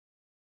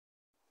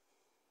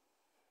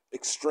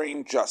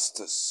Extreme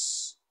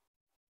justice.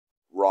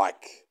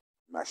 Reich.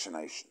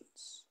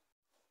 Machinations.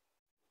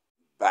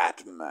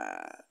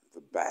 Batman.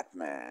 The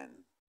Batman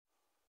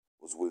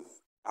was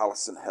with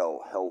Alison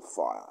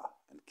Hellfire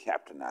and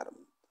Captain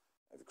Atom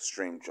of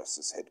Extreme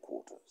Justice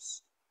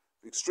headquarters.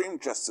 The Extreme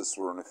Justice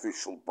were an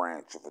official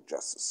branch of the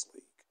Justice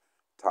League,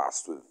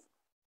 tasked with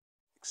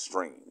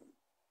extreme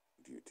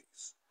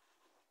duties.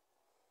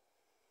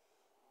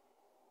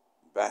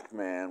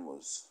 Batman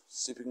was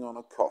sipping on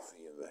a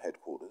coffee in the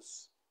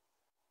headquarters,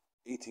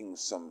 eating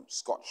some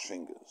Scotch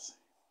fingers,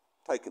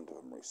 taken to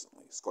him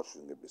recently, Scotch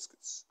finger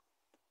biscuits.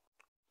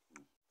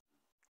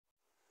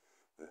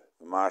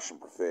 The Martian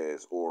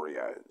prefers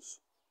Oreos,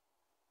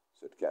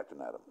 said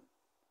Captain Atom.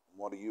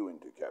 What are you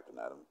into, Captain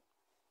Atom?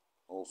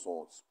 All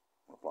sorts,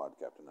 replied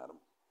Captain Atom.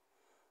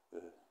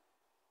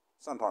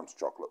 Sometimes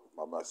chocolate,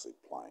 but mostly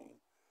plain.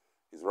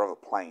 He's a rather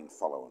plain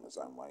fellow in his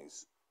own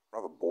ways.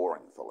 Rather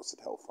boring fellow, said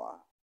Hellfire.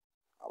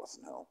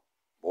 Alison Hell.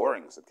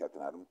 Boring, said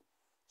Captain Atom.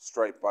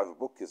 Straight by the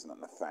book, isn't it,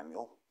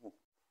 Nathaniel?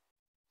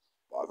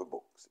 By the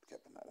book, said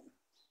Captain Atom.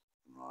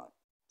 Right,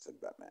 said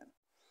Batman.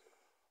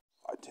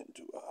 I tend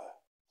to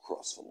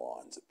cross the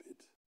lines a bit.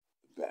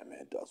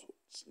 Batman does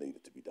what's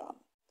needed to be done.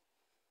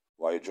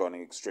 Why are you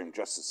joining Extreme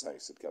Justice, eh?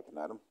 Said Captain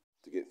Atom.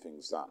 To get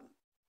things done.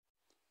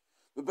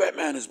 The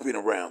Batman has been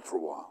around for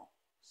a while,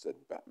 said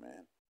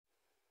Batman.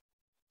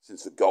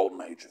 Since the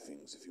golden age of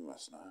things, if you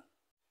must know.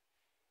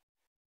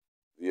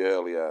 The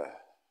earlier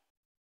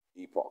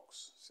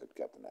epochs, said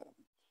Captain Atom.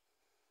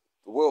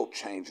 The world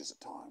changes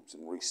at times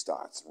and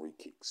restarts and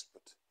re-kicks,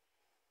 but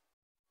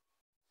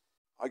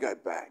I go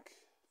back.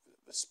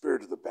 The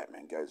spirit of the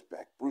Batman goes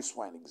back. Bruce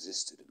Wayne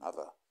existed in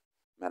other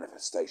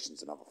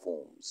manifestations and other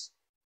forms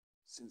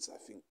since, I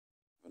think,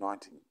 the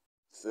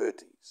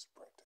 1930s,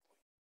 practically.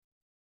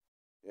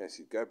 Yes,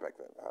 you go back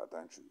that far,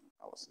 don't you,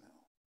 Alison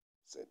Hell?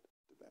 Said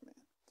the Batman.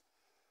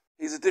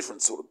 He's a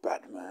different sort of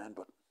Batman,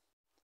 but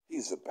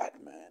he's the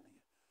Batman.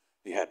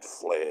 He had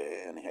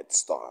flair and he had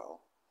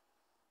style.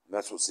 And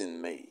that's what's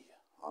in me.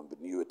 I'm the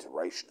new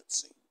iteration, it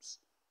seems,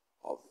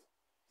 of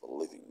the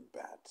living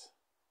Bat.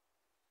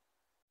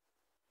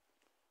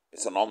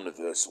 It's an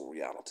omniversal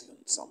reality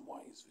in some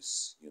ways,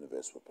 this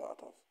universe we're part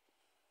of.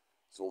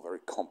 It's all very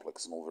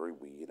complex and all very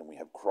weird, and we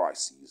have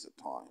crises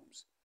at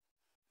times.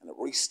 And it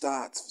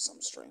restarts for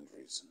some strange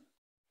reason.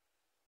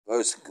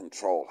 Those in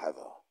control have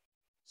a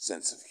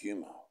sense of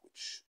humour,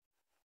 which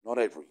not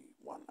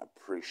everyone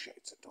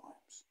appreciates at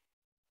times.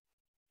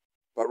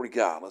 But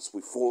regardless,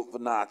 we fought the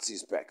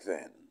Nazis back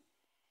then,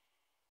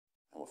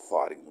 and we're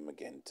fighting them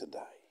again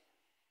today.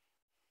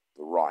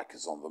 The Reich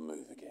is on the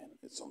move again.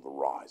 It's on the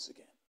rise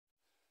again.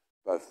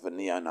 Both the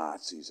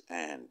neo-Nazis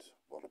and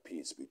what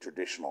appears to be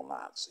traditional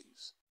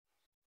Nazis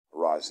are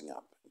rising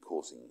up and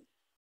causing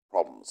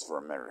problems for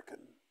American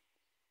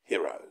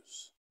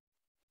heroes.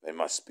 They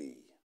must be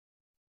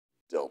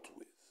dealt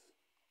with,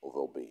 or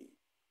there'll be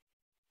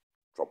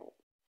trouble.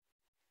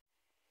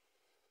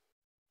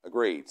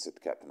 Agreed,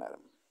 said Captain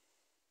Atom.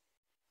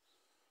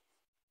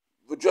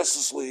 The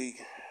Justice League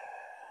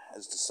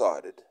has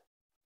decided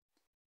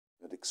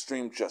that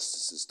Extreme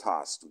Justice is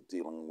tasked with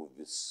dealing with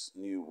this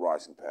new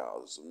rising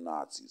powers of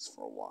Nazis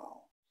for a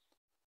while.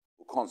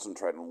 We'll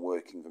concentrate on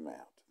working them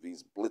out.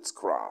 These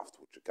blitzcraft,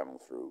 which are coming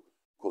through,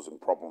 causing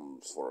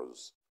problems for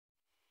us,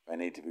 they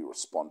need to be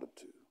responded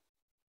to.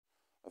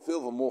 I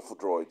feel the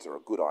morphodroids are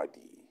a good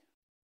idea.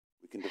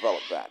 We can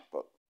develop that,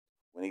 but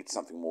we need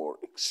something more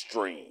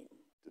extreme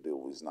to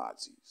deal with these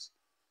Nazis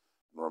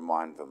and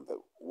remind them that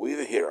we're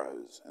the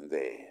heroes and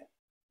they're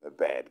the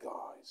bad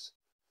guys.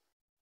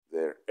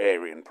 Their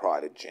Aryan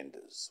pride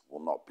agendas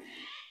will not be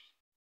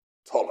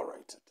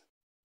tolerated,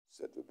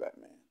 said the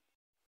Batman.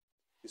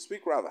 You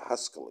speak rather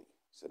huskily,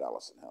 said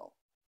Alison Hell.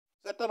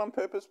 Is that done on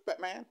purpose,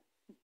 Batman?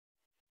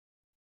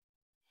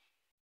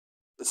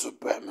 It's a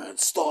Batman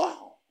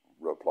style,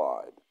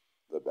 replied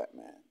the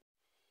Batman.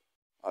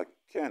 I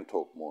can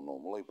talk more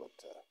normally, but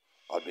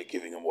I'd be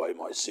giving away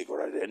my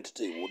secret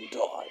identity, wouldn't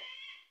I?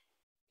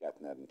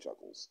 Captain Atom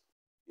chuckles.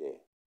 Yeah,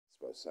 I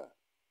suppose so.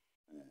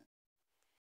 Yeah.